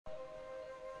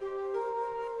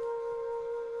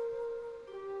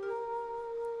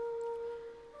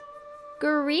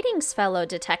Greetings, fellow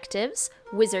detectives.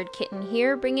 Wizard Kitten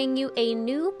here, bringing you a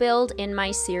new build in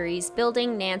my series,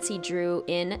 Building Nancy Drew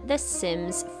in The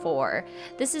Sims 4.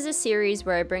 This is a series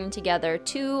where I bring together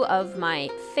two of my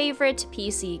favorite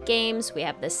PC games. We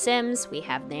have The Sims, we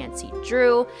have Nancy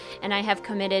Drew, and I have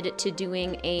committed to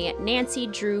doing a Nancy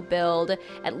Drew build,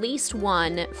 at least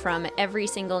one from every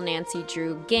single Nancy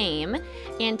Drew game.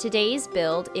 And today's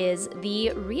build is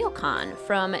the Ryokan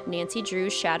from Nancy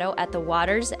Drew's Shadow at the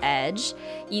Water's Edge.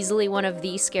 Easily one of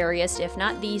the scariest, if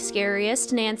not the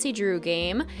scariest, Nancy Drew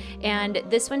game, and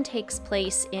this one takes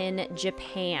place in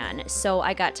Japan. So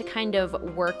I got to kind of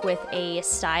work with a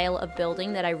style of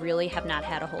building that I really have not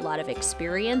had a whole lot of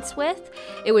experience with.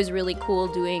 It was really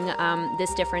cool doing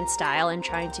this different style and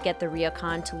trying to get the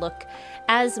Ryokan to look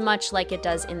as much like it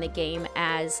does in the game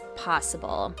as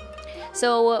possible.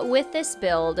 So with this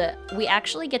build, we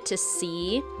actually get to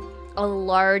see a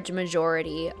large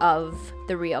majority of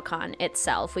the Ryokan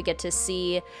itself. We get to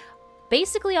see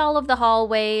basically all of the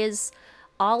hallways.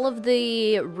 All of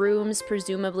the rooms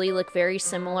presumably look very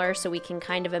similar, so we can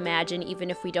kind of imagine, even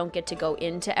if we don't get to go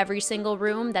into every single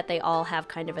room, that they all have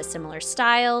kind of a similar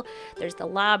style. There's the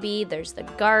lobby, there's the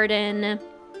garden,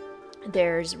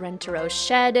 there's Rentero's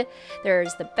shed,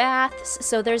 there's the baths,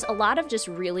 so there's a lot of just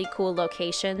really cool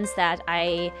locations that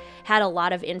I had a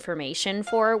lot of information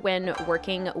for when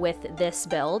working with this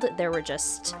build. There were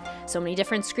just so many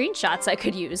different screenshots I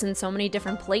could use and so many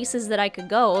different places that I could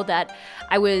go that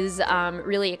I was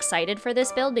really excited for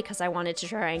this build because I wanted to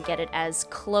try and get it as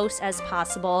close as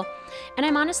possible. And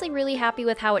I'm honestly really happy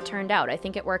with how it turned out. I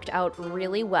think it worked out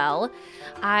really well.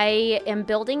 I am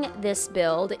building this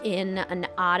build in an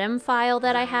autumn file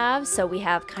that I have, so we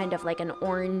have kind of like an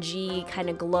orangey kind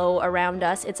of glow around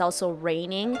us. It's also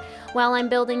raining while I'm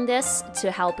building this to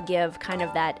help give kind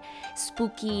of that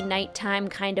spooky nighttime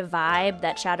kind of vibe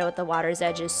that Shadow at the Water's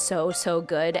Edge is so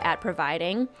good at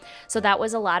providing. So that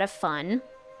was a lot of fun.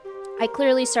 I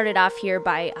clearly started off here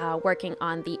by working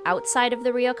on the outside of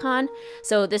the Ryokan.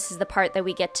 So this is the part that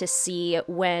we get to see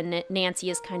when Nancy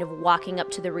is kind of walking up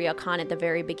to the Ryokan at the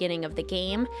very beginning of the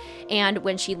game, and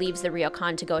when she leaves the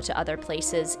Ryokan to go to other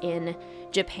places in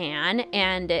Japan.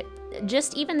 And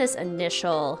just even this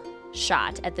initial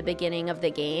shot at the beginning of the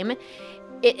game,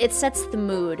 it sets the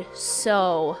mood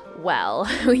so well.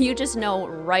 You just know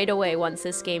right away once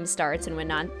this game starts and when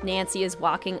Nancy is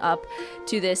walking up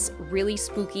to this really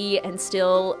spooky and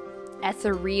still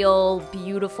ethereal,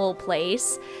 beautiful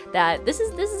place that this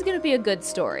is gonna be a good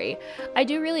story. I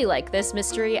do really like this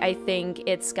mystery. I think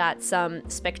it's got some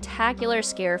spectacular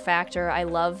scare factor. I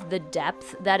love the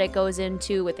depth that it goes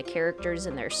into with the characters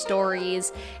and their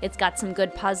stories. It's got some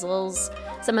good puzzles.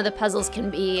 Some of the puzzles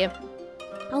can be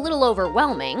a little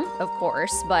overwhelming, of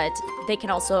course, but they can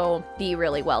also be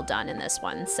really well done in this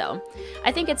one. So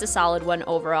I think it's a solid one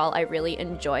overall. I really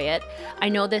enjoy it. I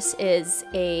know this is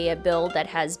a build that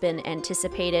has been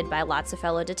anticipated by lots of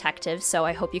fellow detectives, so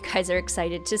I hope you guys are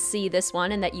excited to see this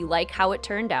one and that you like how it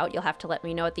turned out. You'll have to let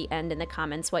me know at the end in the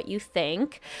comments what you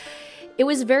think. It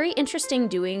was very interesting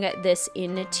doing this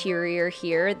interior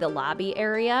here, the lobby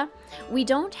area. We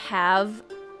don't have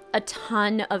a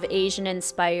ton of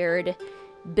Asian-inspired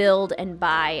build and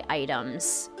buy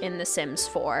items in The Sims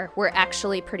 4. We're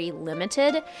actually pretty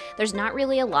limited. There's not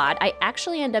really a lot. I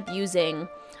actually end up using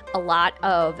a lot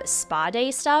of spa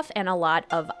day stuff and a lot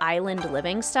of island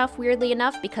living stuff, weirdly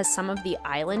enough, because some of the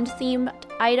island themed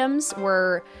items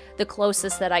were the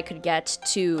closest that I could get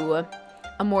to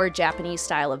a more Japanese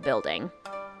style of building,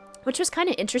 which was kind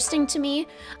of interesting to me.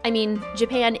 I mean,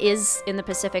 Japan is in the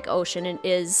Pacific Ocean and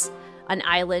is an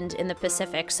island in the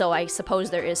Pacific, so I suppose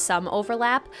there is some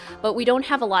overlap, but we don't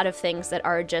have a lot of things that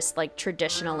are just like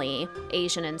traditionally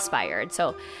Asian inspired.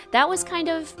 So that was kind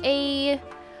of a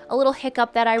little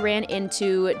hiccup that I ran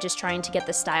into, just trying to get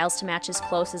the styles to match as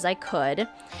close as I could.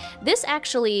 This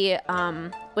actually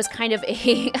was kind of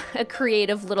a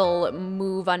creative little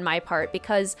move on my part,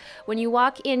 because when you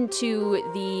walk into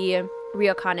the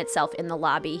Ryokan itself in the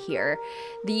lobby here,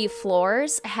 the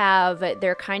floors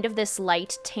they're kind of this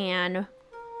light tan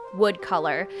wood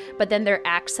color, but then they're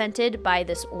accented by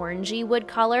this orangey wood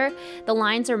color. The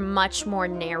lines are much more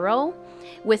narrow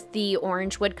with the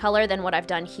orange wood color than what I've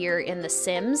done here in The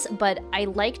Sims, but I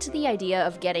liked the idea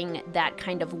of getting that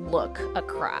kind of look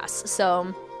across.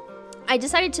 So I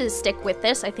decided to stick with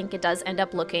this. I think it does end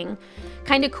up looking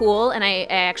kind of cool, and I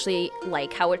actually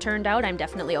like how it turned out. I'm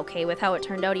definitely okay with how it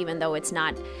turned out, even though it's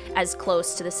not as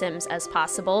close to The Sims as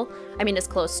possible. I mean, as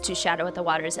close to Shadow at the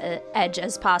Water's Edge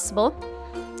as possible.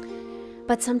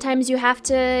 But sometimes you have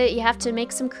to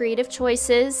make some creative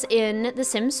choices in The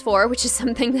Sims 4, which is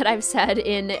something that I've said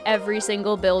in every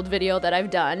single build video that I've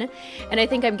done. And I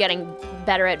think I'm getting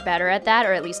better at that,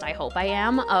 or at least I hope I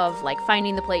am, of like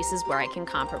finding the places where I can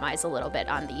compromise a little bit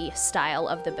on the style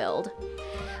of the build.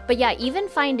 But yeah, even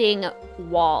finding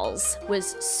walls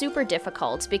was super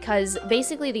difficult because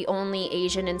basically the only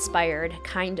Asian-inspired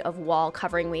kind of wall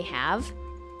covering we have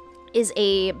is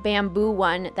a bamboo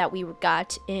one that we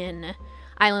got in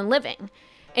Island Living.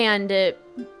 And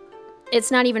it's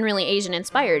not even really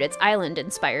Asian-inspired, it's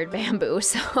island-inspired bamboo.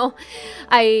 So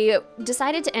I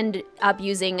decided to end up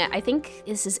using, I think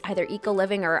this is either Eco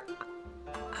Living or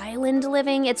Island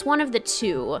Living, it's one of the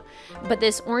two, but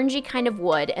this orangey kind of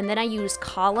wood, and then I use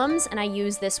columns, and I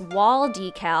use this wall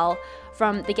decal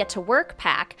from the Get to Work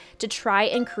pack to try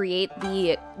and create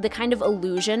the kind of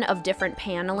illusion of different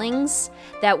panelings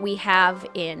that we have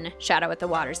in Shadow at the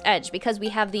Water's Edge, because we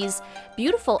have these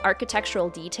beautiful architectural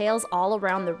details all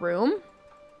around the room.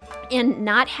 And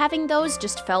not having those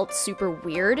just felt super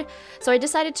weird. So I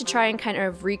decided to try and kind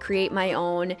of recreate my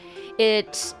own.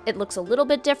 It looks a little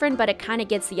bit different, but it kind of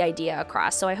gets the idea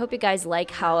across. So I hope you guys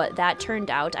like how that turned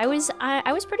out. I was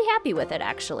pretty happy with it,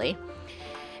 actually.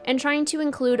 And trying to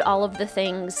include all of the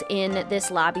things in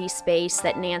this lobby space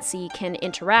that Nancy can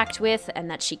interact with and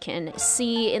that she can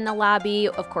see in the lobby.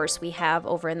 Of course, we have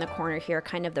over in the corner here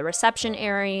kind of the reception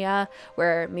area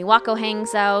where Miwako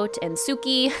hangs out and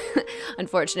Suki.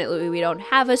 Unfortunately, we don't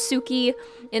have a Suki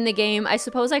in the game. I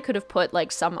suppose I could have put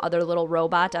like some other little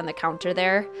robot on the counter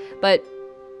there, but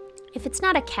if it's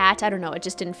not a cat, I don't know, it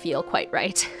just didn't feel quite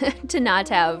right to not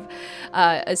have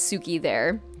a Suki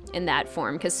there in that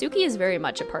form, because Suki is very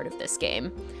much a part of this game,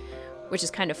 which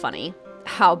is kind of funny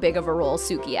how big of a role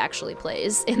Suki actually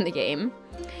plays in the game.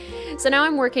 So now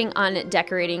I'm working on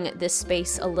decorating this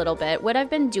space a little bit. What I've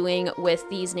been doing with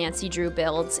these Nancy Drew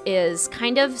builds is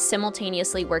kind of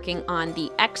simultaneously working on the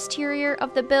exterior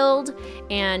of the build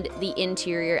and the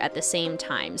interior at the same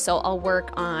time. So I'll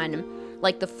work on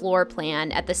like the floor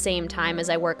plan at the same time as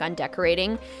I work on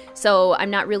decorating. So I'm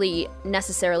not really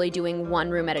necessarily doing one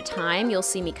room at a time. You'll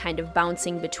see me kind of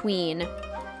bouncing between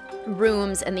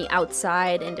rooms and the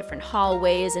outside and different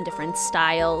hallways and different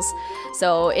styles.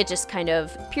 So it just kind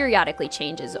of periodically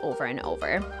changes over and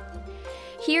over.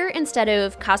 Here, instead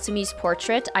of Kasumi's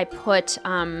portrait, I put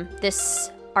this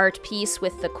art piece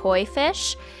with the koi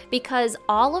fish, because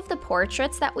all of the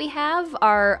portraits that we have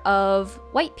are of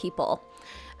white people.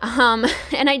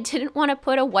 And I didn't want to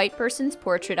put a white person's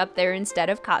portrait up there instead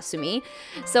of Kasumi,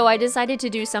 so I decided to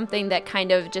do something that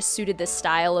kind of just suited the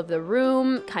style of the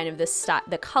room, kind of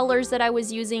the colors that I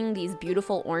was using, these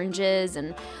beautiful oranges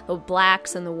and the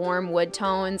blacks and the warm wood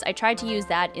tones. I tried to use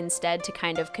that instead to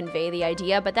kind of convey the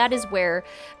idea, but that is where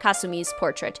Kasumi's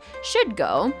portrait should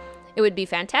go. It would be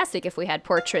fantastic if we had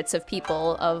portraits of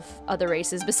people of other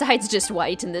races besides just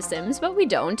white in The Sims, but we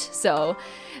don't, so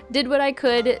did what I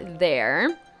could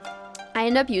there. I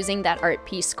end up using that art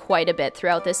piece quite a bit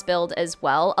throughout this build as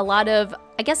well.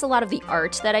 I guess a lot of the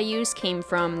art that I used came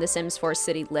from The Sims 4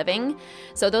 City Living,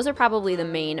 so those are probably the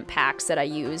main packs that I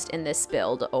used in this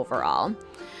build overall.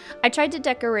 I tried to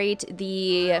decorate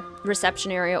the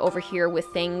reception area over here with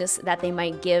things that they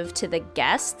might give to the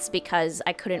guests, because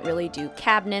I couldn't really do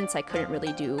cabinets, I couldn't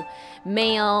really do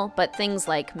mail, but things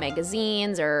like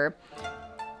magazines or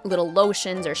little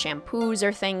lotions or shampoos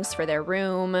or things for their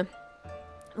room,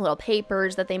 little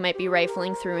papers that they might be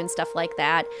rifling through and stuff like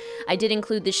that. I did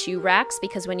include the shoe racks,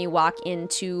 because when you walk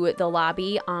into the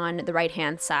lobby on the right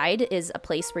hand side is a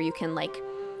place where you can like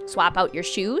swap out your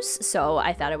shoes, so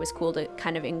I thought it was cool to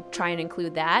kind of try and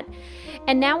include that.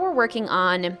 And now we're working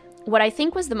on what I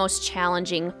think was the most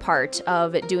challenging part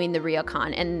of doing the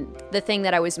Ryokan, and the thing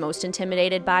that I was most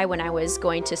intimidated by when I was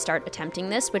going to start attempting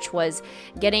this, which was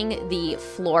getting the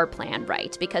floor plan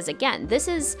right. Because again, this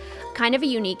is kind of a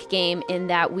unique game in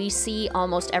that we see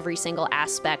almost every single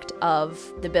aspect of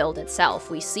the build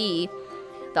itself. We see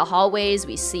the hallways,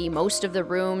 we see most of the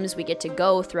rooms, we get to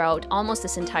go throughout almost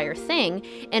this entire thing,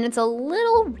 and it's a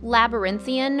little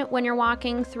labyrinthian when you're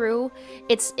walking through.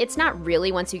 It's not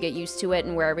really once you get used to it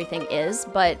and where everything is,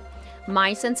 but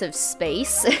my sense of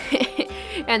space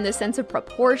and the sense of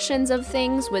proportions of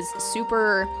things was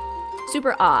super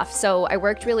off, so I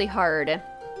worked really hard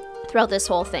throughout this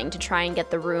whole thing to try and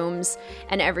get the rooms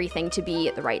and everything to be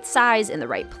the right size, in the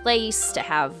right place, to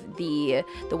have the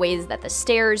ways that the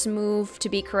stairs move to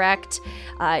be correct.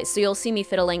 So you'll see me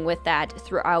fiddling with that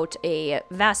throughout a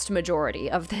vast majority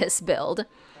of this build.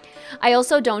 I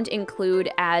also don't include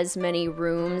as many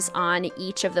rooms on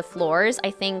each of the floors.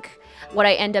 I think what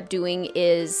I end up doing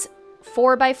is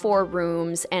 4x4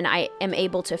 rooms, and I am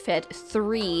able to fit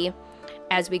 3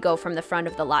 as we go from the front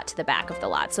of the lot to the back of the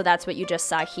lot. So that's what you just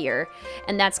saw here.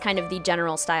 And that's kind of the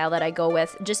general style that I go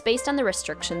with, just based on the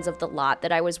restrictions of the lot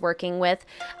that I was working with.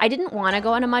 I didn't want to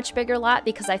go on a much bigger lot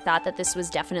because I thought that this was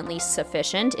definitely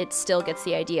sufficient. It still gets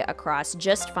the idea across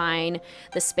just fine.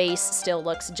 The space still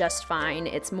looks just fine.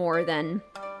 It's more than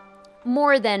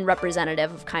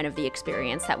representative of kind of the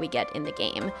experience that we get in the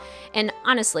game. And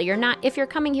honestly, if you're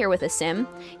coming here with a sim,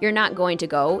 you're not going to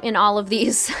go in all of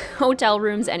these hotel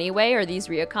rooms anyway, or these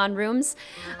Ryokan rooms.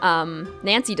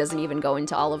 Nancy doesn't even go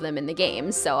into all of them in the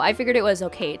game, so I figured it was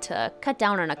okay to cut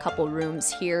down on a couple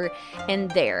rooms here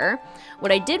and there.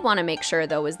 What I did want to make sure,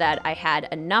 though, was that I had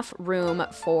enough room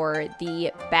for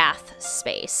the bath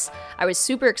space. I was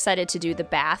super excited to do the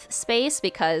bath space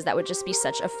because that would just be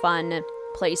such a fun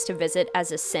place to visit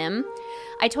as a sim.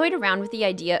 I toyed around with the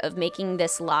idea of making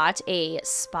this lot a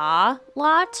spa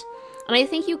lot, and I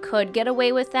think you could get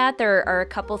away with that. There are a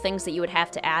couple things that you would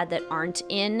have to add that aren't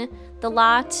in the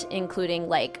lot, including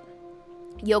like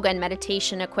yoga and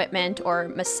meditation equipment or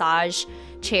massage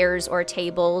chairs or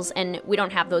tables, and we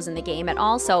don't have those in the game at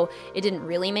all, so it didn't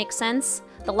really make sense.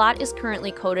 The lot is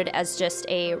currently coded as just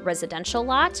a residential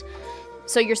lot.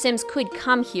 So your Sims could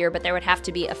come here, but there would have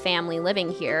to be a family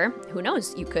living here. Who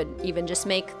knows? You could even just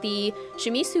make the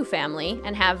Shimizu family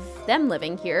and have them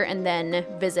living here and then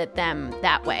visit them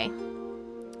that way.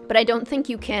 But I don't think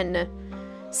you can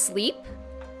sleep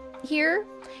here.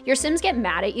 Your Sims get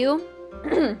mad at you.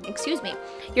 Excuse me.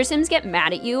 Your Sims get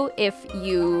mad at you if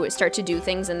you start to do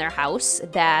things in their house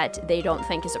that they don't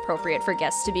think is appropriate for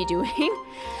guests to be doing.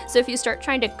 So if you start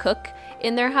trying to cook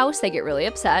in their house, they get really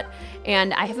upset.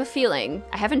 And I have a feeling,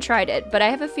 I haven't tried it, but I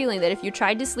have a feeling that if you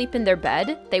tried to sleep in their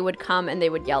bed, they would come and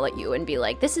they would yell at you and be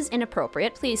like, "This is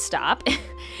inappropriate, please stop."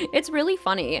 It's really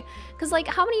funny. Because like,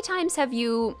 how many times have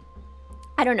you,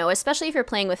 I don't know, especially if you're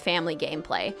playing with family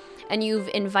gameplay and you've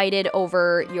invited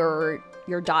over your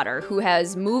daughter who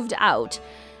has moved out,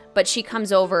 but she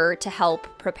comes over to help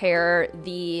prepare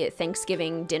the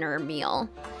Thanksgiving dinner meal.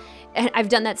 And I've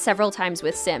done that several times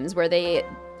with Sims where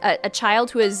a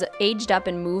child who has aged up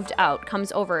and moved out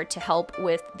comes over to help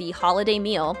with the holiday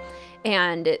meal,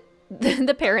 and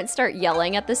the parents start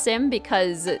yelling at the Sim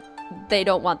because they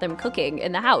don't want them cooking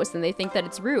in the house and they think that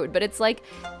it's rude. But it's like,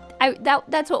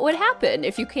 that's what would happen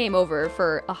if you came over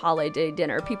for a holiday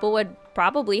dinner. People would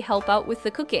probably help out with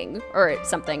the cooking or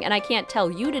something. And I can't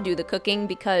tell you to do the cooking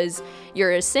because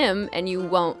you're a Sim and you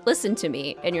won't listen to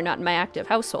me and you're not in my active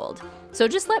household. So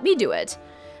just let me do it.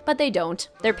 But they don't.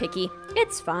 They're picky.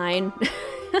 It's fine.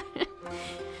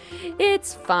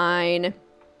 It's fine.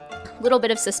 A little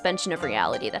bit of suspension of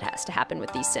reality that has to happen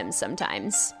with these Sims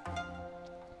sometimes.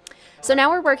 So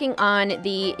now we're working on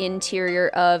the interior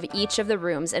of each of the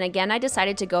rooms. And again, I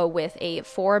decided to go with a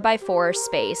 4x4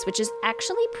 space, which is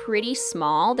actually pretty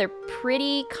small. They're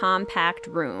pretty compact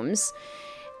rooms.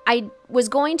 I was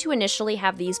going to initially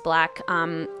have these black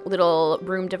little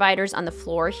room dividers on the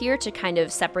floor here to kind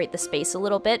of separate the space a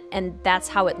little bit, and that's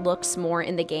how it looks more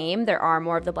in the game. There are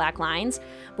more of the black lines,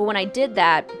 but when I did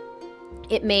that,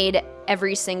 it made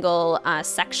every single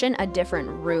section a different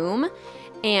room,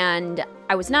 and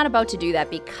I was not about to do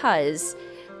that because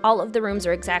all of the rooms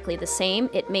are exactly the same.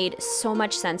 It made so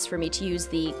much sense for me to use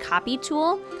the copy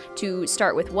tool to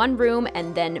start with one room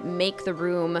and then make the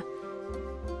room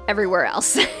everywhere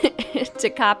else to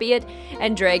copy it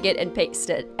and drag it and paste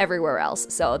it everywhere else.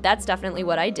 So that's definitely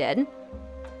what I did.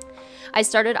 I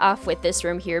started off with this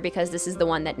room here because this is the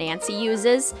one that Nancy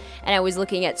uses, and I was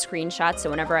looking at screenshots, so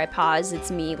whenever I pause, it's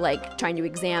me like trying to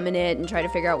examine it and try to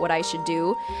figure out what I should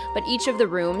do. But each of the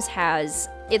rooms has,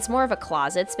 it's more of a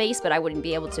closet space, but I wouldn't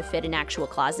be able to fit an actual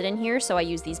closet in here, so I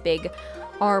use these big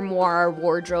armoire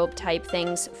wardrobe type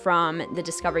things from the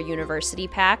Discover University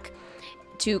pack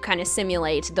to kind of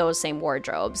simulate those same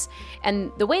wardrobes.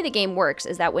 And the way the game works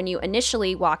is that when you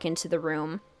initially walk into the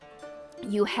room,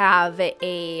 you have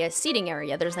a seating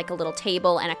area. There's like a little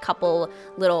table and a couple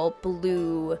little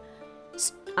blue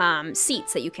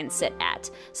seats that you can sit at.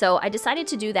 So I decided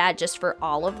to do that just for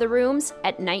all of the rooms.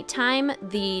 At nighttime,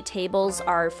 the tables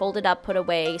are folded up, put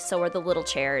away, so are the little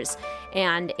chairs,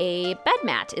 and a bed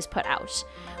mat is put out,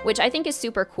 which I think is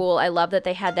super cool. I love that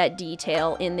they had that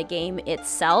detail in the game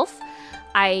itself.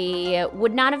 I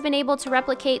would not have been able to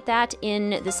replicate that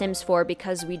in The Sims 4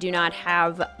 because we do not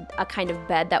have a kind of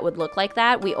bed that would look like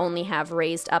that. We only have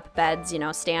raised up beds, you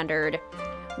know, standard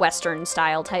Western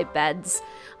style type beds.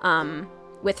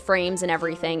 with frames and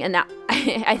everything, and that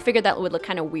I figured that would look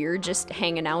kind of weird just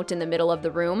hanging out in the middle of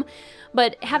the room.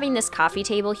 But having this coffee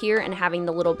table here and having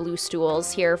the little blue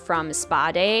stools here from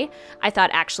Spa Day, I thought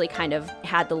actually kind of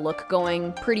had the look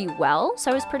going pretty well,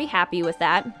 so I was pretty happy with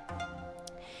that.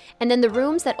 And then the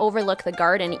rooms that overlook the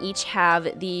garden each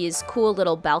have these cool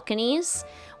little balconies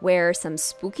where some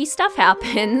spooky stuff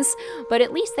happens, but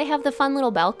at least they have the fun little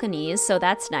balconies, so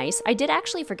that's nice. I did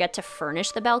actually forget to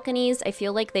furnish the balconies. I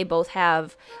feel like they both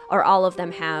have, or all of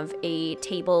them have, a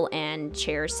table and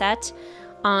chair set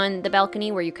on the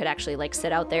balcony where you could actually like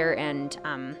sit out there and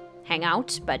hang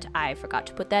out, but I forgot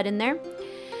to put that in there.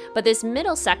 But this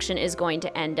middle section is going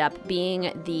to end up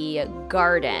being the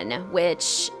garden,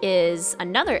 which is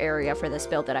another area for this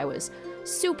build that I was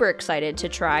super excited to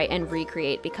try and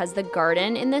recreate, because the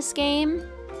garden in this game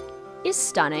is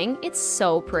stunning. It's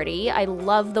so pretty. I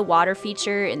love the water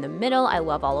feature in the middle. I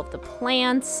love all of the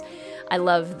plants. I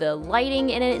love the lighting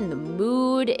in it and the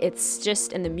mood. It's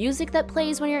just, and the music that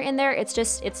plays when you're in there.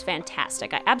 It's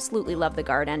fantastic. I absolutely love the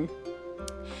garden.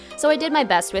 So I did my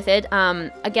best with it.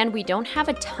 Again, we don't have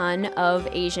a ton of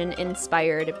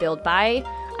Asian-inspired build buy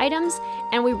items,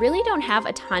 and we really don't have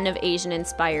a ton of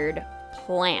Asian-inspired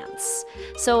plants.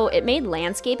 So it made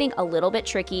landscaping a little bit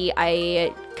tricky.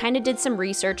 I kind of did some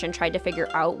research and tried to figure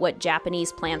out what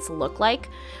Japanese plants look like.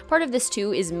 Part of this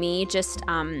too is me just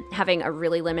having a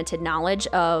really limited knowledge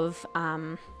of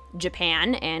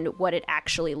Japan and what it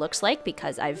actually looks like,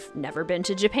 because I've never been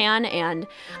to Japan, and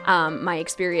my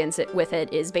experience with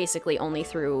it is basically only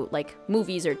through like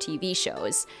movies or TV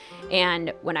shows.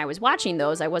 And when I was watching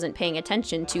those, I wasn't paying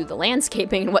attention to the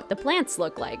landscaping and what the plants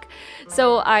look like.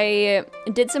 So I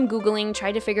did some Googling,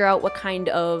 tried to figure out what kind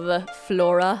of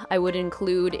flora I would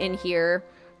include in here,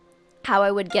 how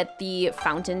I would get the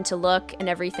fountain to look and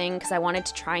everything, because I wanted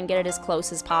to try and get it as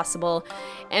close as possible.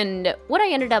 And what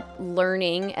I ended up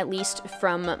learning, at least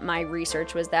from my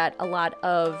research, was that a lot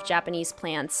of Japanese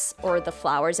plants, or the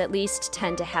flowers at least,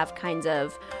 tend to have kinds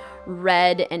of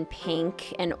red and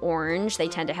pink and orange. They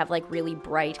tend to have like really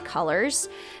bright colors.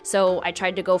 So I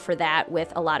tried to go for that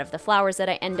with a lot of the flowers that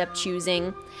I end up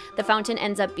choosing. The fountain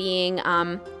ends up being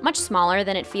much smaller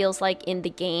than it feels like in the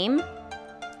game.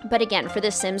 But again, for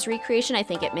the Sims recreation, I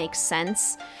think it makes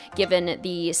sense. Given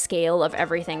the scale of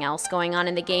everything else going on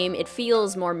in the game, it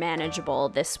feels more manageable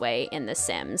this way in the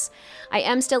Sims. I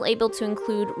am still able to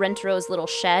include Rentaro's little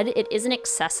shed. It isn't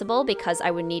accessible because I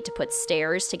would need to put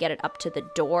stairs to get it up to the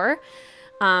door.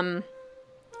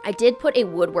 I did put a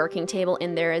woodworking table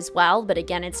in there as well, but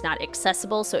again, it's not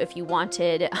accessible. So if you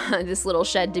wanted this little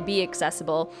shed to be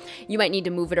accessible, you might need to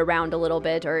move it around a little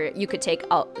bit, or you could take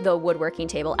the woodworking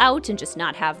table out and just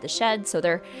not have the shed. So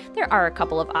there are a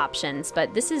couple of options,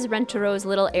 but this is Rentaro's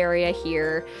little area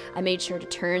here. I made sure to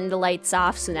turn the lights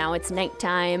off, so now it's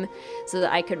nighttime, so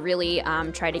that I could really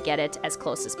try to get it as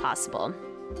close as possible.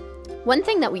 One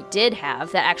thing that we did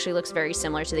have that actually looks very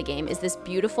similar to the game is this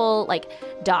beautiful, like,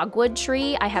 dogwood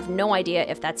tree. I have no idea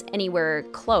if that's anywhere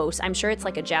close. I'm sure it's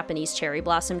like a Japanese cherry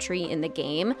blossom tree in the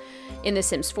game. In The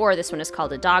Sims 4, this one is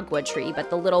called a dogwood tree, but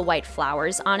the little white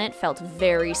flowers on it felt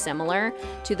very similar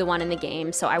to the one in the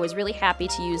game. So I was really happy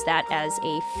to use that as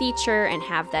a feature and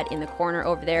have that in the corner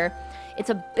over there.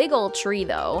 It's a big old tree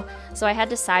though, so I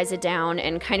had to size it down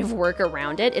and kind of work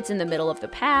around it. It's in the middle of the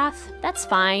path. That's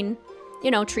fine. You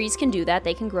know, trees can do that.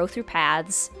 They can grow through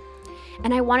paths.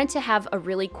 And I wanted to have a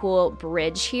really cool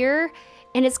bridge here.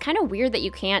 And it's kind of weird that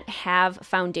you can't have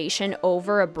foundation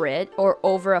over a bridge or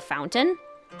over a fountain.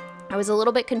 I was a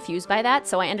little bit confused by that,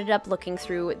 so I ended up looking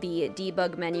through the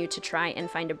debug menu to try and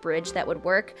find a bridge that would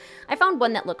work. I found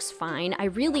one that looks fine. I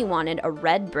really wanted a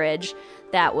red bridge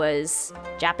that was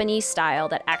Japanese style,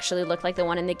 that actually looked like the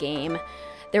one in the game.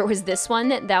 There was this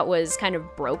one that was kind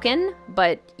of broken,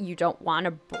 but you don't want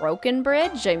a broken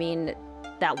bridge. I mean,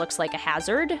 that looks like a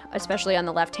hazard, especially on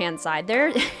the left-hand side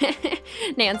there.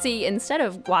 Nancy, instead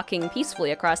of walking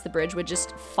peacefully across the bridge, would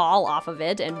just fall off of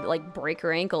it and like break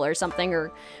her ankle or something,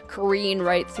 or careen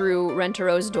right through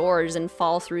Rentaro's doors and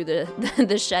fall through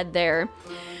the shed there.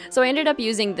 So I ended up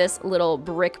using this little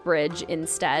brick bridge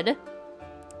instead.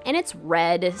 And it's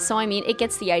red, so I mean, it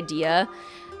gets the idea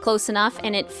close enough,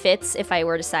 and it fits if I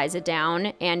were to size it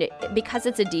down. And because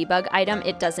it's a debug item,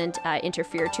 it doesn't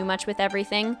interfere too much with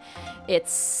everything.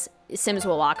 Sims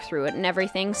will walk through it and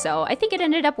everything, so I think it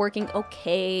ended up working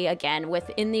okay. Again,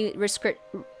 within the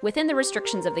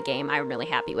restrictions of the game, I'm really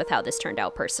happy with how this turned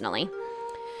out personally.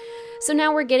 So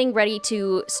now we're getting ready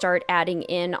to start adding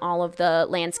in all of the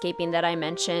landscaping that I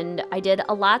mentioned. I did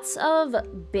lots of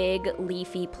big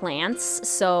leafy plants,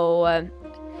 so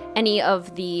Any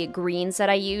of the greens that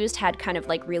I used had kind of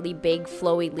like really big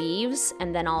flowy leaves,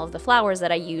 and then all of the flowers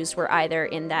that I used were either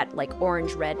in that like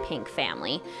orange, red, pink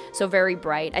family. So very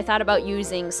bright. I thought about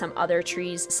using some other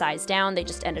trees sized down. They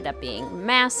just ended up being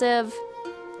massive.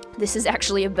 This is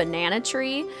actually a banana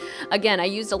tree. Again, I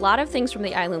used a lot of things from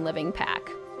the Island Living pack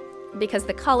because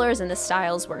the colors and the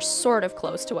styles were sort of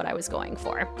close to what I was going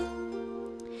for.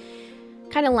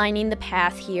 Kind of lining the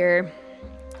path here.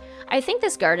 I think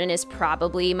this garden is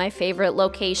probably my favorite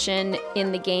location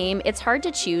in the game. It's hard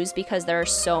to choose because there are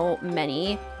so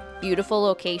many beautiful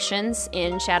locations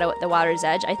in Shadow at the Water's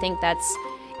Edge. I think that's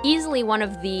easily one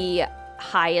of the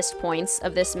highest points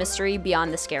of this mystery,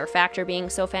 beyond the scare factor being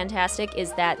so fantastic,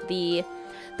 is that the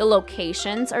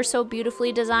locations are so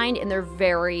beautifully designed and they're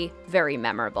very, very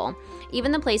memorable.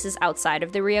 Even the places outside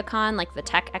of the Ryokan, like the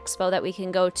Tech Expo that we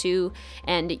can go to,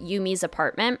 and Yumi's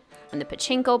apartment, and the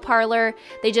pachinko parlor,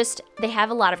 they have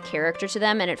a lot of character to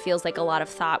them, and it feels like a lot of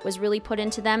thought was really put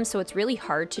into them, so it's really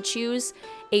hard to choose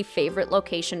a favorite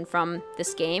location from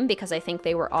this game because I think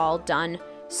they were all done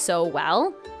so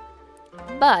well.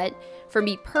 But for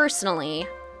me personally,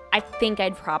 I think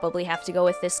I'd probably have to go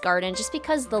with this garden just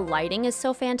because the lighting is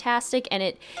so fantastic, and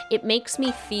it makes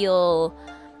me feel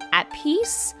at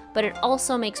peace, but it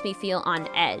also makes me feel on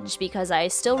edge because I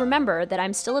still remember that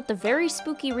I'm still at the very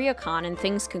spooky Ryokan and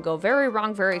things can go very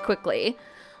wrong very quickly.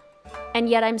 And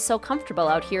yet I'm so comfortable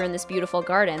out here in this beautiful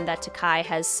garden that Takai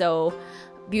has so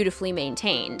beautifully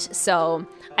maintained. So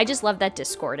I just love that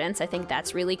discordance. I think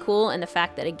that's really cool, and the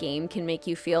fact that a game can make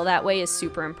you feel that way is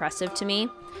super impressive to me.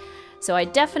 So I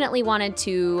definitely wanted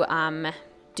to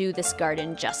do this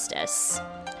garden justice.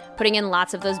 Putting in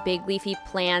lots of those big leafy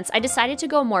plants. I decided to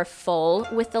go more full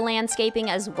with the landscaping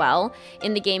as well.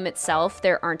 In the game itself,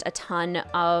 there aren't a ton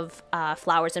of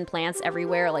flowers and plants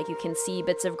everywhere. Like, you can see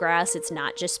bits of grass. It's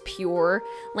not just pure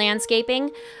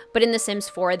landscaping. But in The Sims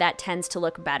 4, that tends to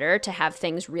look better, to have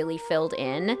things really filled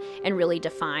in and really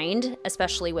defined,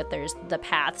 especially with there's the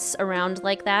paths around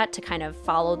like that, to kind of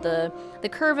follow the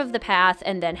curve of the path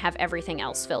and then have everything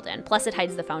else filled in. Plus, it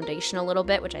hides the foundation a little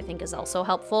bit, which I think is also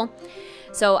helpful.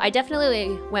 So I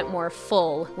definitely went more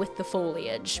full with the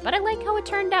foliage, but I like how it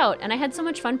turned out. And I had so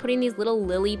much fun putting these little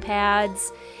lily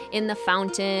pads in the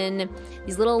fountain,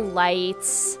 these little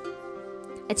lights.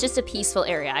 It's just a peaceful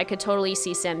area. I could totally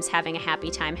see Sims having a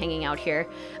happy time hanging out here.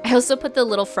 I also put the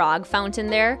little frog fountain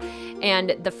there,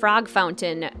 and the frog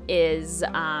fountain is,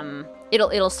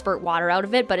 it'll spurt water out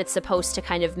of it, but it's supposed to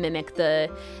kind of mimic the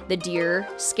deer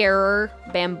scarer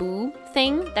bamboo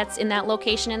thing that's in that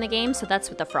location in the game, so that's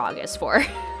what the frog is for.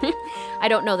 I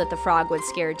don't know that the frog would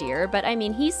scare deer, but I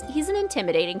mean, he's an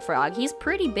intimidating frog. He's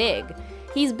pretty big.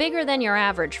 He's bigger than your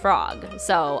average frog,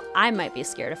 so I might be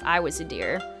scared if I was a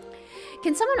deer.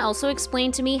 Can someone also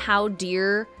explain to me how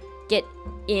deer get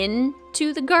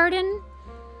into the garden?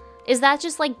 Is that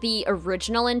just like the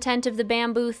original intent of the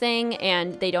bamboo thing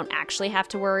and they don't actually have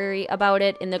to worry about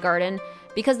it in the garden?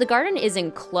 Because the garden is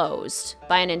enclosed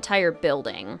by an entire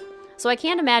building. So I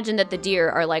can't imagine that the deer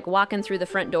are like walking through the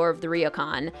front door of the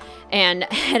Ryokan and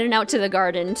heading out to the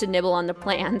garden to nibble on the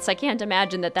plants. I can't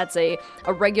imagine that that's a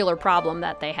regular problem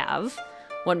that they have,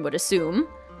 one would assume.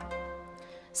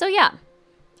 So yeah,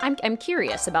 I'm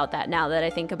curious about that now that I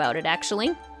think about it,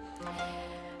 actually.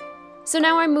 So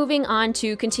now I'm moving on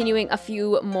to continuing a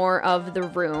few more of the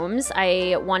rooms.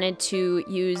 I wanted to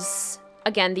use,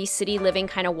 again, these city living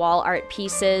kind of wall art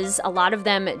pieces. A lot of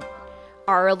them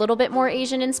are a little bit more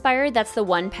Asian inspired. That's the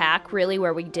one pack really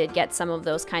where we did get some of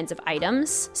those kinds of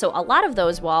items. So a lot of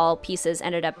those wall pieces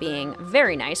ended up being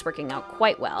very nice, working out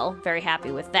quite well. Very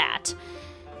happy with that.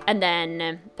 And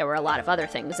then there were a lot of other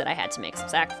things that I had to make some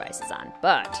sacrifices on.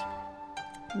 But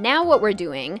now what we're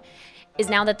doing is,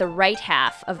 now that the right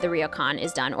half of the Ryokan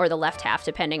is done, or the left half,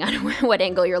 depending on what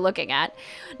angle you're looking at.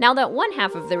 Now that one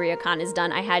half of the Ryokan is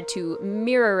done, I had to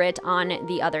mirror it on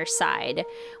the other side,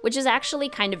 which is actually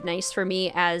kind of nice for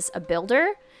me as a builder,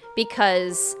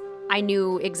 because I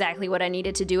knew exactly what I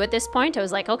needed to do at this point. I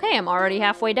was like, okay, I'm already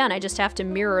halfway done. I just have to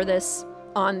mirror this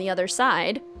on the other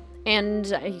side, and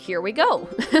here we go.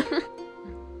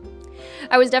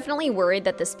 I was definitely worried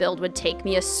that this build would take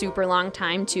me a super long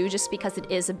time too, just because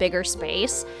it is a bigger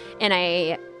space, and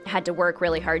I had to work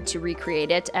really hard to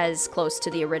recreate it as close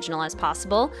to the original as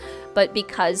possible. But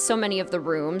because so many of the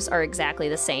rooms are exactly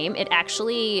the same, it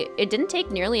didn't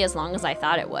take nearly as long as I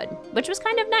thought it would, which was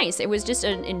kind of nice. It was just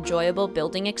an enjoyable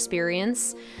building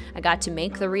experience. I got to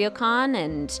make the Ryokan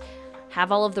and have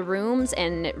all of the rooms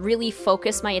and really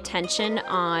focus my attention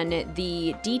on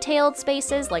the detailed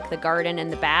spaces like the garden and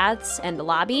the baths and the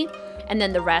lobby, and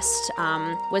then the rest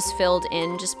was filled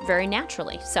in just very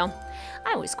naturally. So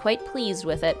I was quite pleased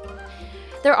with it.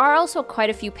 There are also quite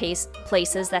a few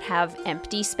places that have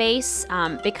empty space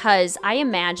because I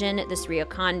imagine this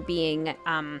Ryokan being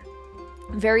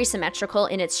very symmetrical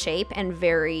in its shape and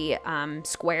very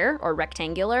square or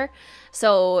rectangular.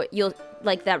 So you'll,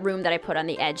 like that room that I put on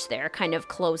the edge there kind of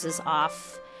closes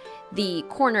off the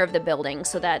corner of the building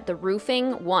so that the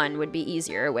roofing, one, would be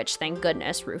easier, which thank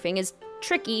goodness, roofing is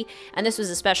tricky, and this was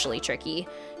especially tricky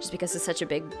just because it's such a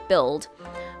big build.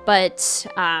 But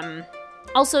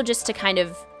also just to kind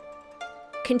of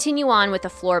continue on with the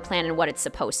floor plan and what it's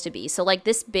supposed to be. So like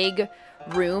this big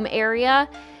room area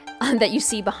that you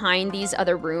see behind these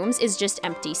other rooms is just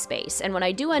empty space. And what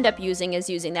I do end up using is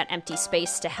using that empty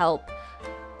space to help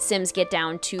Sims get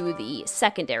down to the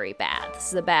secondary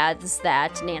baths, the baths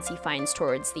that Nancy finds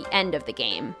towards the end of the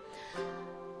game.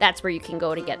 That's where you can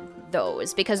go to get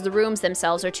those, because the rooms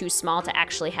themselves are too small to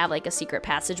actually have like a secret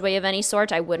passageway of any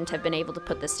sort. I wouldn't have been able to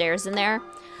put the stairs in there,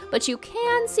 but you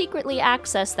can secretly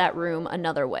access that room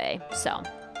another way. So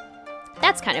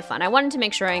that's kind of fun. I wanted to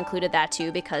make sure I included that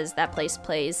too, because that place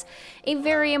plays a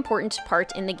very important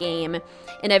part in the game.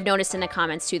 And I've noticed in the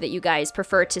comments too that you guys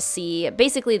prefer to see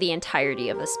basically the entirety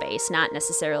of the space, not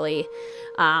necessarily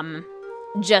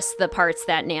just the parts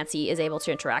that Nancy is able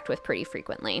to interact with pretty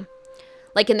frequently.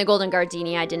 Like in the Golden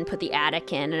Gardenia, I didn't put the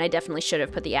attic in, and I definitely should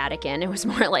have put the attic in. It was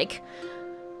more like,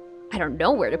 I don't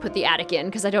know where to put the attic in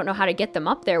because I don't know how to get them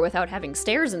up there without having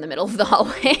stairs in the middle of the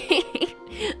hallway.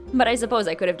 But I suppose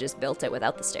I could have just built it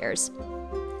without the stairs.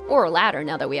 Or a ladder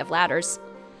now that we have ladders.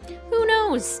 Who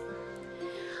knows?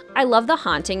 I love the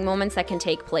haunting moments that can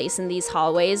take place in these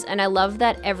hallways, and I love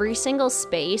that every single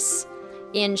space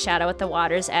in Shadow at the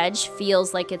Water's Edge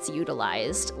feels like it's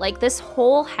utilized. Like this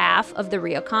whole half of the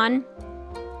Ryokan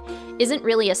isn't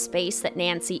really a space that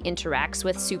Nancy interacts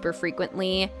with super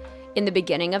frequently in the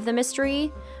beginning of the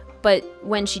mystery, but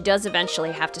when she does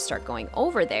eventually have to start going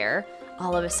over there,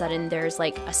 all of a sudden there's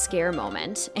like a scare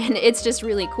moment, and it's just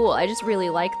really cool. I just really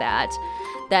like that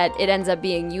it ends up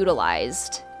being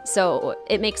utilized. So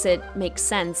it makes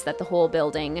sense that the whole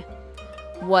building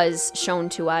was shown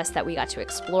to us, that we got to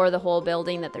explore the whole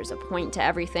building, that there's a point to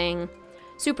everything.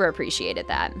 Super appreciated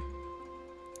that.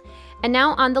 And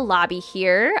now on the lobby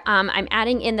here, I'm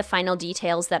adding in the final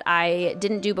details that I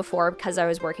didn't do before because I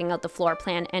was working out the floor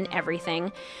plan and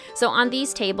everything. So on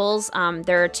these tables,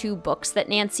 there are 2 books that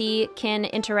Nancy can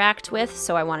interact with.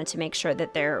 So I wanted to make sure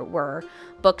that there were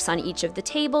books on each of the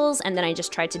tables, and then I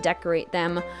just tried to decorate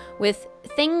them with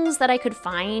things that I could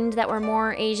find that were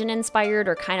more Asian inspired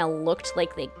or kind of looked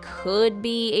like they could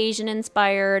be Asian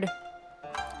inspired.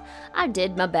 I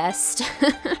did my best.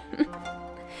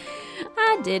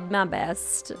 I did my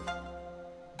best.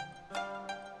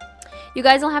 You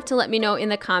guys will have to let me know in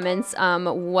the comments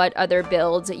what other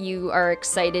builds you are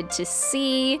excited to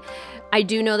see. I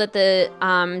do know that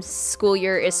the school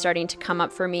year is starting to come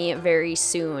up for me very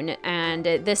soon, and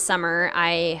this summer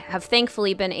I have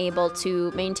thankfully been able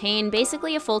to maintain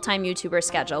basically a full-time YouTuber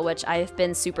schedule, which I've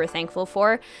been super thankful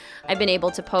for. I've been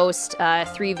able to post 3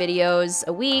 videos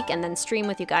a week and then stream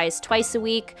with you guys twice a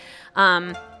week.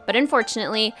 But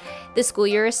unfortunately, the school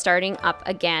year is starting up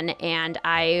again, and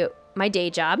my day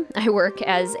job, I work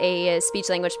as a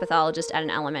speech-language pathologist at an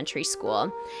elementary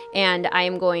school, and I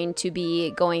am going to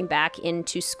be going back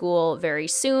into school very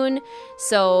soon,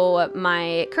 so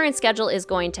my current schedule is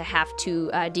going to have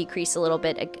to decrease a little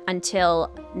bit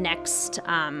until next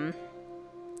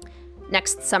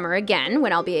summer again,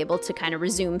 when I'll be able to kind of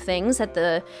resume things at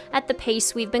the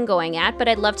pace we've been going at. But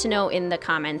I'd love to know in the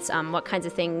comments what kinds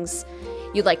of things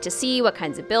you'd like to see, what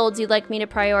kinds of builds you'd like me to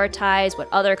prioritize, what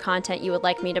other content you would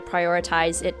like me to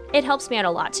prioritize. It helps me out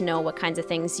a lot to know what kinds of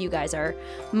things you guys are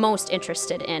most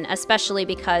interested in, especially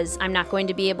because I'm not going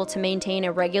to be able to maintain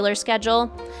a regular schedule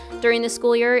during the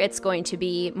school year. It's going to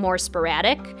be more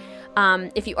sporadic.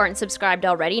 If you aren't subscribed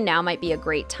already, now might be a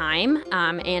great time,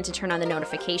 and to turn on the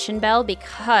notification bell,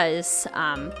 because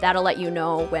that'll let you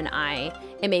know when I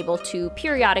am able to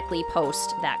periodically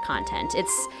post that content.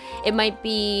 It might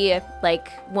be like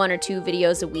 1 or 2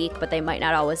 videos a week, but they might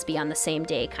not always be on the same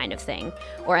day kind of thing.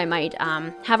 Or I might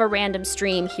have a random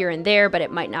stream here and there, but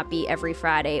it might not be every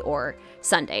Friday or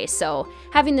Sunday. So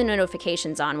having the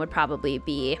notifications on would probably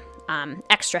be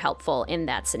extra helpful in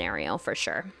that scenario for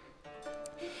sure.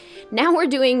 Now we're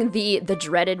doing the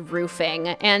dreaded roofing,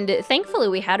 and thankfully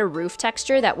we had a roof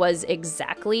texture that was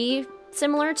exactly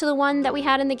similar to the one that we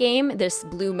had in the game, this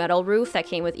blue metal roof that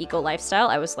came with Eco Lifestyle.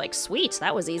 I was like, sweet,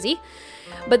 that was easy.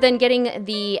 But then getting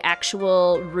the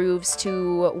actual roofs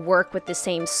to work with the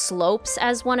same slopes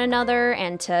as one another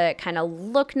and to kind of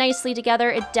look nicely together,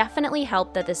 it definitely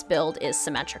helped that this build is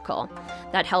symmetrical.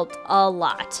 That helped a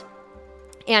lot.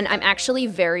 And I'm actually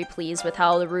very pleased with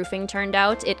how the roofing turned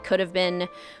out. It could have been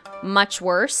much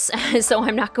worse, so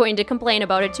I'm not going to complain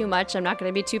about it too much. I'm not going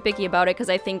to be too picky about it because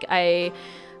I think I'm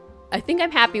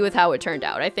happy with how it turned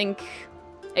out. I think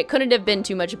it couldn't have been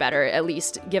too much better, at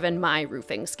least given my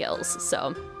roofing skills.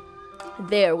 So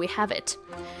there we have it.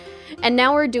 And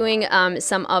now we're doing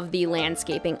some of the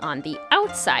landscaping on the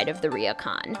outside of the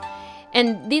Ryokan.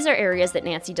 And these are areas that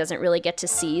Nancy doesn't really get to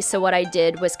see, so what I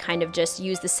did was kind of just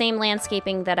use the same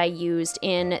landscaping that I used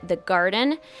in the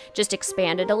garden, just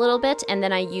expanded a little bit, and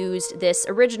then I used this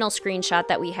original screenshot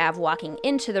that we have walking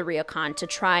into the Ryokan to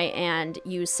try and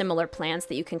use similar plants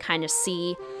that you can kind of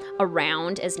see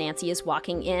around as Nancy is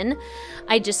walking in.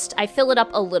 I fill it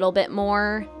up a little bit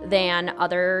more than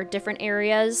other different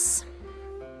areas.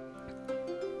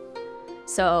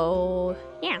 So,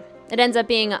 yeah. It ends up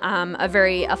being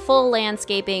a full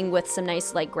landscaping with some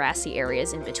nice like grassy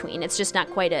areas in between. It's just not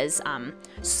quite as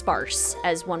sparse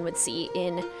as one would see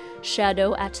in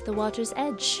Shadow at the Water's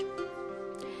Edge.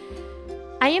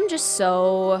 I am just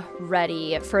so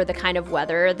ready for the kind of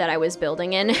weather that I was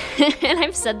building in. And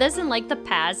I've said this in like the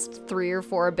past 3 or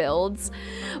 4 builds,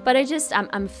 but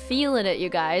I'm feeling it, you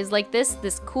guys. Like this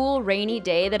cool rainy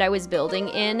day that I was building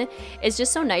in is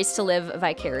just so nice to live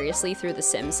vicariously through The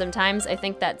Sims sometimes. I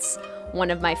think that's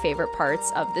one of my favorite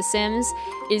parts of The Sims,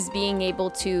 is being able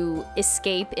to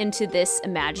escape into this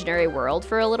imaginary world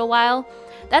for a little while.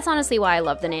 That's honestly why I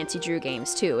love the Nancy Drew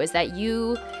games too, is that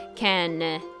you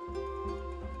can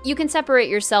separate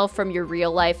yourself from your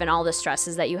real life and all the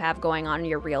stresses that you have going on in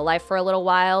your real life for a little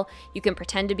while. You can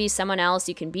pretend to be someone else.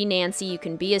 You can be Nancy. You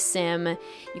can be a sim.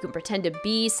 You can pretend to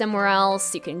be somewhere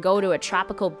else. You can go to a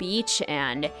tropical beach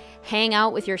and hang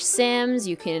out with your Sims.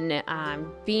 You can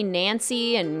be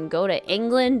Nancy and go to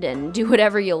England and do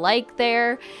whatever you like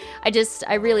there.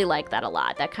 I really like that a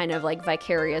lot, that kind of like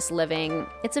vicarious living.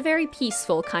 It's a very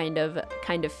peaceful kind of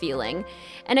feeling.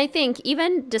 And I think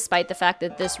even despite the fact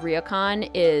that this Ryokan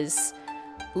is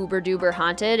uber duper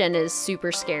haunted and is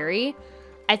super scary,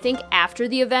 I think after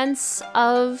the events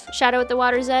of Shadow at the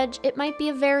Water's Edge, it might be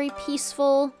a very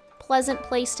peaceful, pleasant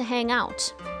place to hang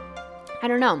out. I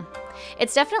don't know.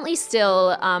 It's definitely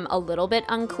still a little bit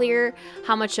unclear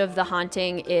how much of the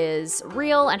haunting is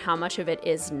real and how much of it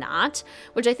is not,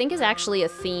 which I think is actually a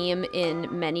theme in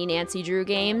many Nancy Drew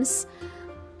games.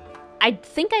 I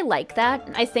think I like that.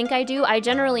 I think I do. I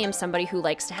generally am somebody who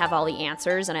likes to have all the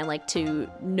answers, and I like to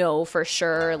know for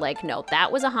sure, like, no,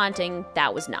 that was a haunting,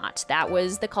 that was not. That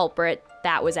was the culprit,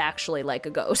 that was actually like a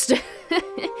ghost.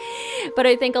 But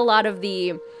I think a lot of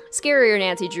the scarier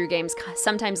Nancy Drew games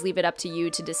sometimes leave it up to you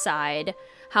to decide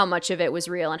how much of it was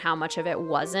real and how much of it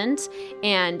wasn't.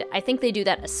 And I think they do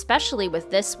that especially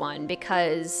with this one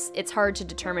because it's hard to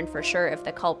determine for sure if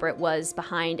the culprit was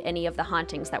behind any of the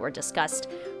hauntings that were discussed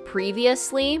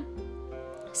previously.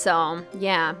 So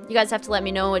yeah, you guys have to let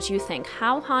me know what you think.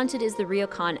 How haunted is the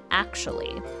Ryokan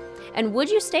actually? And would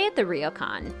you stay at the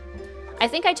Ryokan? I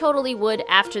think I totally would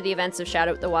after the events of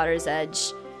Shadow at the Water's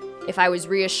Edge if I was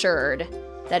reassured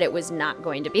that it was not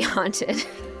going to be haunted.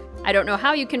 I don't know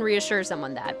how you can reassure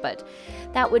someone that, but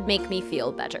that would make me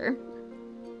feel better.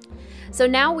 So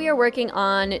now we are working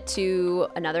on to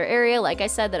another area, like I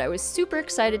said, that I was super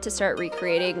excited to start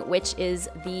recreating, which is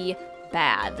the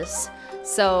baths.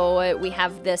 So we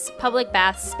have this public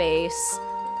bath space.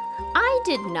 I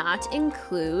did not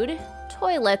include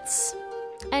toilets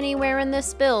anywhere in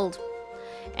this build.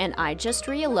 And I just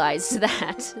realized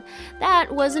that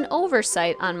that was an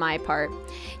oversight on my part.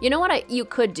 You know what you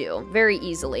could do very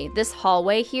easily? This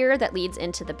hallway here that leads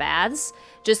into the baths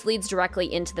just leads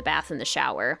directly into the bath and the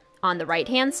shower on the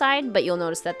right-hand side, but you'll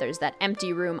notice that there's that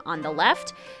empty room on the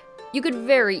left. You could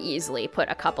very easily put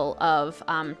a couple of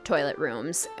toilet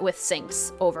rooms with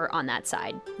sinks over on that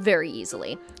side, very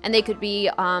easily. And they could be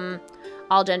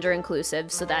all gender inclusive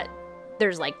so that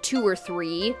there's like 2 or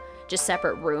 3 just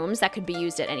separate rooms that could be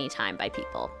used at any time by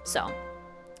people. So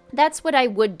that's what I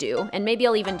would do, and maybe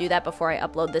I'll even do that before I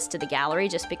upload this to the gallery,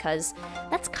 just because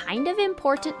that's kind of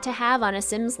important to have on a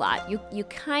Sims lot. You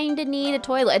kind of need a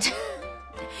toilet.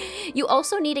 You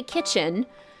also need a kitchen,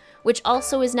 which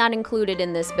also is not included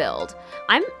in this build.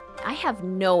 I have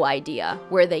no idea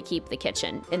where they keep the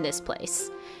kitchen in this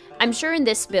place. I'm sure in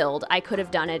this build I could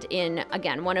have done it in,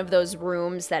 again, one of those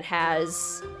rooms that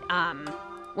has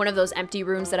one of those empty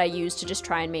rooms that I use to just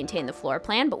try and maintain the floor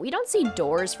plan, but we don't see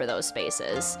doors for those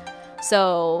spaces.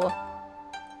 So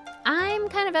I'm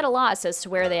kind of at a loss as to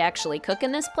where they actually cook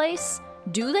in this place.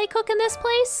 Do they cook in this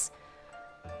place?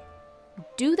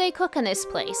 Do they cook in this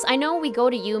place? I know we go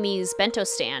to Yumi's bento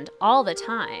stand all the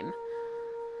time,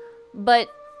 but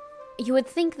you would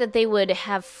think that they would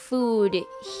have food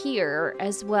here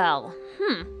as well.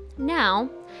 Now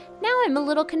I'm a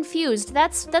little confused.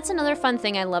 That's another fun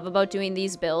thing I love about doing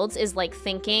these builds, is like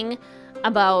thinking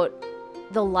about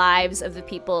the lives of the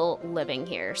people living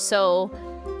here. So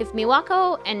if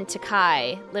Miwako and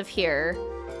Takai live here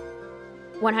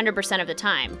 100% of the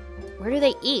time, where do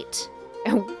they eat?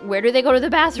 And where do they go to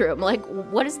the bathroom? Like,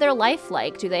 what is their life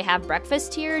like? Do they have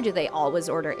breakfast here? Do they always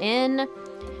order in?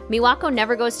 Miwako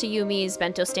never goes to Yumi's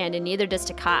bento stand, and neither does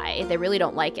Takai. They really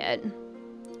don't like it.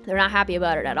 They're not happy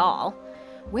about it at all.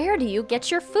 Where do you get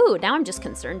your food? Now I'm just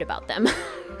concerned about them.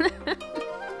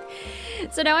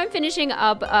 So now I'm finishing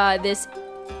up this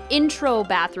intro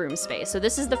bathroom space. So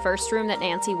this is the first room that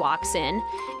Nancy walks in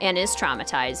and is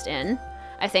traumatized in.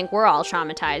 I think we're all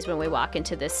traumatized when we walk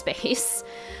into this space.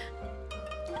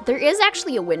 There is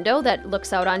actually a window that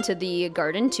looks out onto the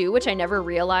garden too, which I never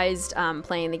realized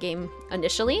playing the game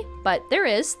initially, but there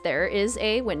is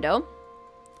a window.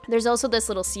 There's also this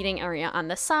little seating area on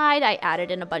the side. I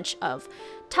added in a bunch of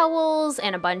towels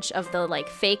and a bunch of the like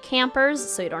fake hampers,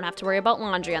 so you don't have to worry about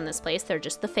laundry on this place. They're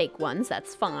just the fake ones,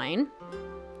 that's fine.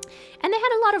 And they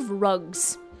had a lot of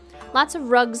rugs. Lots of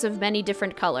rugs of many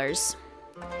different colors.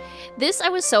 This I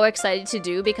was so excited to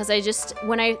do because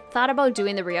when I thought about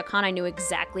doing the Ryokan, I knew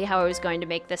exactly how I was going to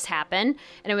make this happen.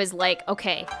 And it was like,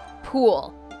 okay,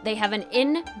 pool. They have an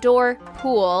indoor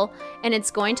pool, and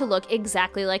it's going to look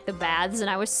exactly like the baths, and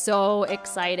I was so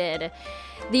excited.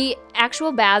 The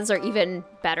actual baths are even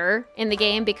better in the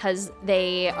game because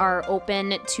they are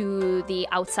open to the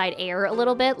outside air a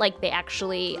little bit. Like, they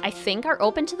actually, I think, are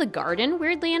open to the garden,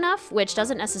 weirdly enough, which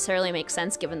doesn't necessarily make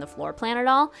sense given the floor plan at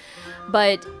all.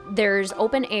 But there's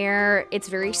open air, it's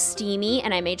very steamy,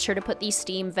 and I made sure to put these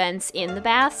steam vents in the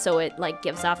bath so it like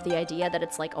gives off the idea that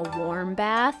it's like a warm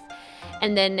bath.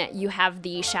 And then you have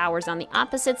the showers on the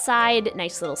opposite side,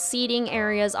 nice little seating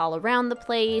areas all around the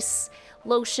place,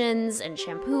 lotions and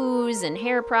shampoos and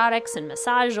hair products and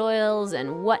massage oils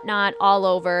and whatnot all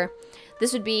over.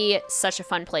 This would be such a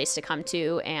fun place to come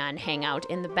to and hang out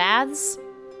in the baths.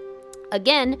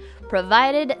 Again,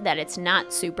 provided that it's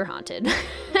not super haunted.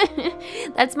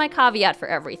 That's my caveat for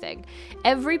everything.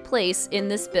 Every place in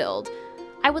this build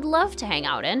I would love to hang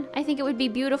out in. I think it would be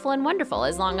beautiful and wonderful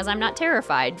as long as I'm not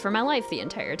terrified for my life the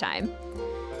entire time.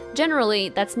 Generally,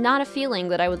 that's not a feeling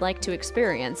that I would like to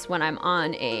experience when I'm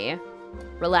on a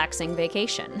relaxing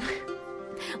vacation.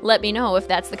 Let me know if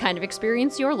that's the kind of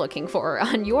experience you're looking for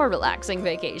on your relaxing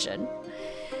vacation.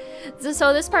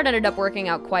 So this part ended up working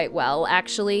out quite well,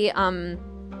 actually.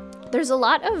 There's a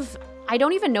lot of, I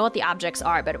don't even know what the objects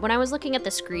are, but when I was looking at the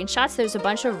screenshots, there's a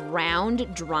bunch of round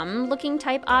drum-looking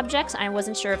type objects. I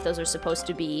wasn't sure if those are supposed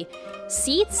to be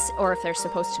seats or if they're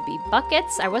supposed to be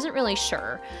buckets. I wasn't really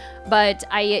sure, but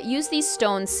I used these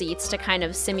stone seats to kind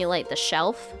of simulate the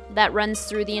shelf that runs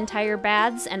through the entire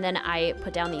baths, and then I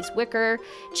put down these wicker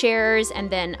chairs and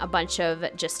then a bunch of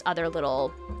just other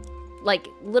little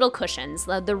cushions,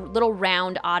 the little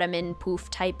round ottoman poof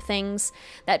type things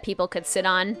that people could sit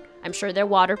on. I'm sure they're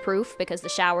waterproof because the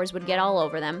showers would get all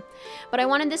over them. But I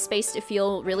wanted this space to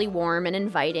feel really warm and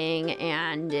inviting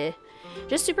and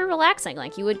just super relaxing.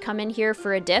 Like, you would come in here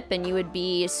for a dip and you would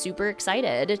be super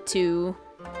excited to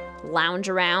lounge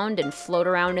around and float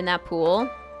around in that pool.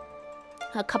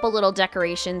 A couple little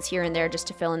decorations here and there just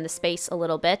to fill in the space a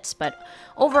little bit, but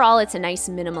overall it's a nice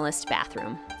minimalist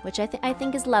bathroom, which I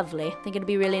think is lovely. I think it'd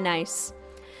be really nice.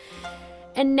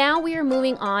 And now we are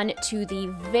moving on to the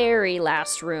very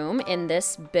last room in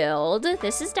this build.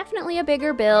 This is definitely a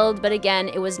bigger build, but again,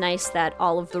 it was nice that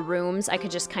all of the rooms I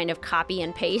could just kind of copy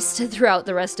and paste throughout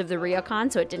the rest of the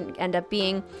Ryokan, so it didn't end up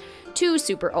being too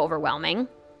super overwhelming.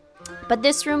 But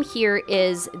this room here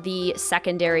is the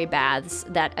secondary baths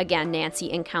that, again,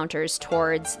 Nancy encounters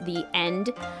towards the end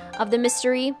of the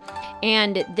mystery.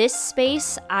 And this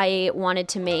space I wanted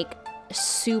to make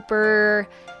super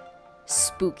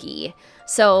spooky.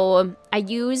 So I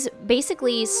use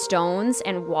basically stones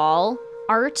and wall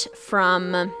art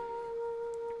from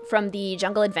the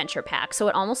Jungle Adventure Pack. So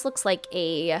it almost looks like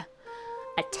a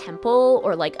temple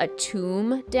or like a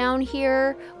tomb down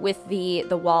here with the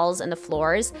walls and the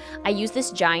floors. I used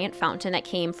this giant fountain that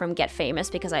came from Get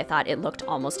Famous because I thought it looked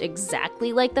almost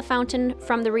exactly like the fountain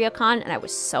from the Ryokan, and I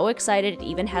was so excited. It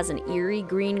even has an eerie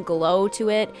green glow to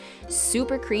it.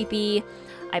 Super creepy.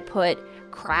 I put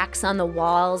cracks on the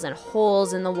walls and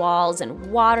holes in the walls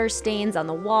and water stains on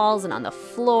the walls and on the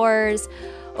floors.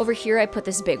 Over here, I put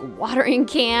this big watering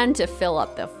can to fill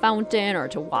up the fountain or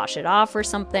to wash it off or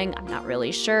something. I'm not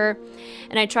really sure.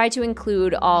 And I tried to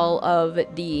include all of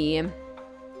the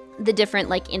different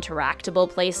like interactable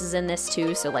places in this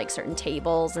too, so like certain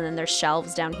tables, and then there's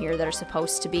shelves down here that are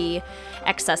supposed to be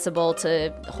accessible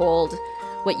to hold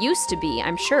what used to be,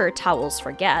 I'm sure, towels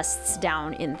for guests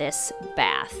down in this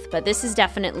bath. But this is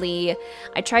definitely,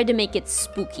 I tried to make it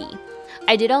spooky.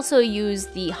 I did also use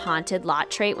the haunted lot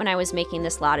trait when I was making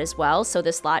this lot as well. So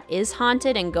this lot is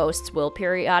haunted and ghosts will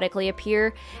periodically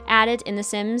appear at it in The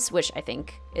Sims, which I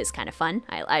think is kind of fun.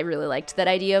 I really liked that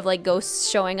idea of like ghosts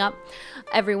showing up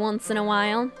every once in a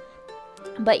while.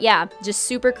 But yeah, just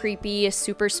super creepy,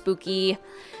 super spooky.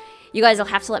 You guys will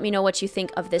have to let me know what you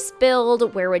think of this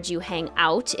build. Where would you hang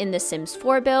out in the Sims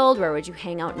 4 build? Where would you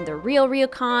hang out in the real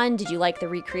Ryokan? Did you like the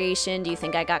recreation? Do you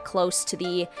think I got close to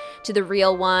the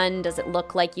real one? Does it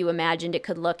look like you imagined it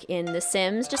could look in The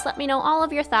Sims? Just let me know all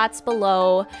of your thoughts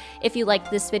below. If you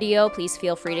liked this video, please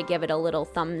feel free to give it a little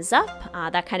thumbs up.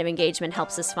 That kind of engagement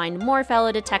helps us find more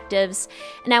fellow detectives.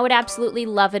 And I would absolutely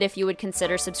love it if you would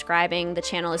consider subscribing. The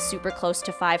channel is super close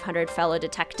to 500 fellow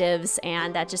detectives,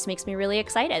 and that just makes me really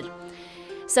excited.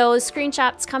 So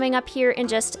screenshots coming up here in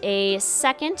just a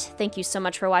second. Thank you so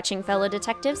much for watching, fellow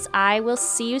detectives. I will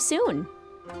see you soon.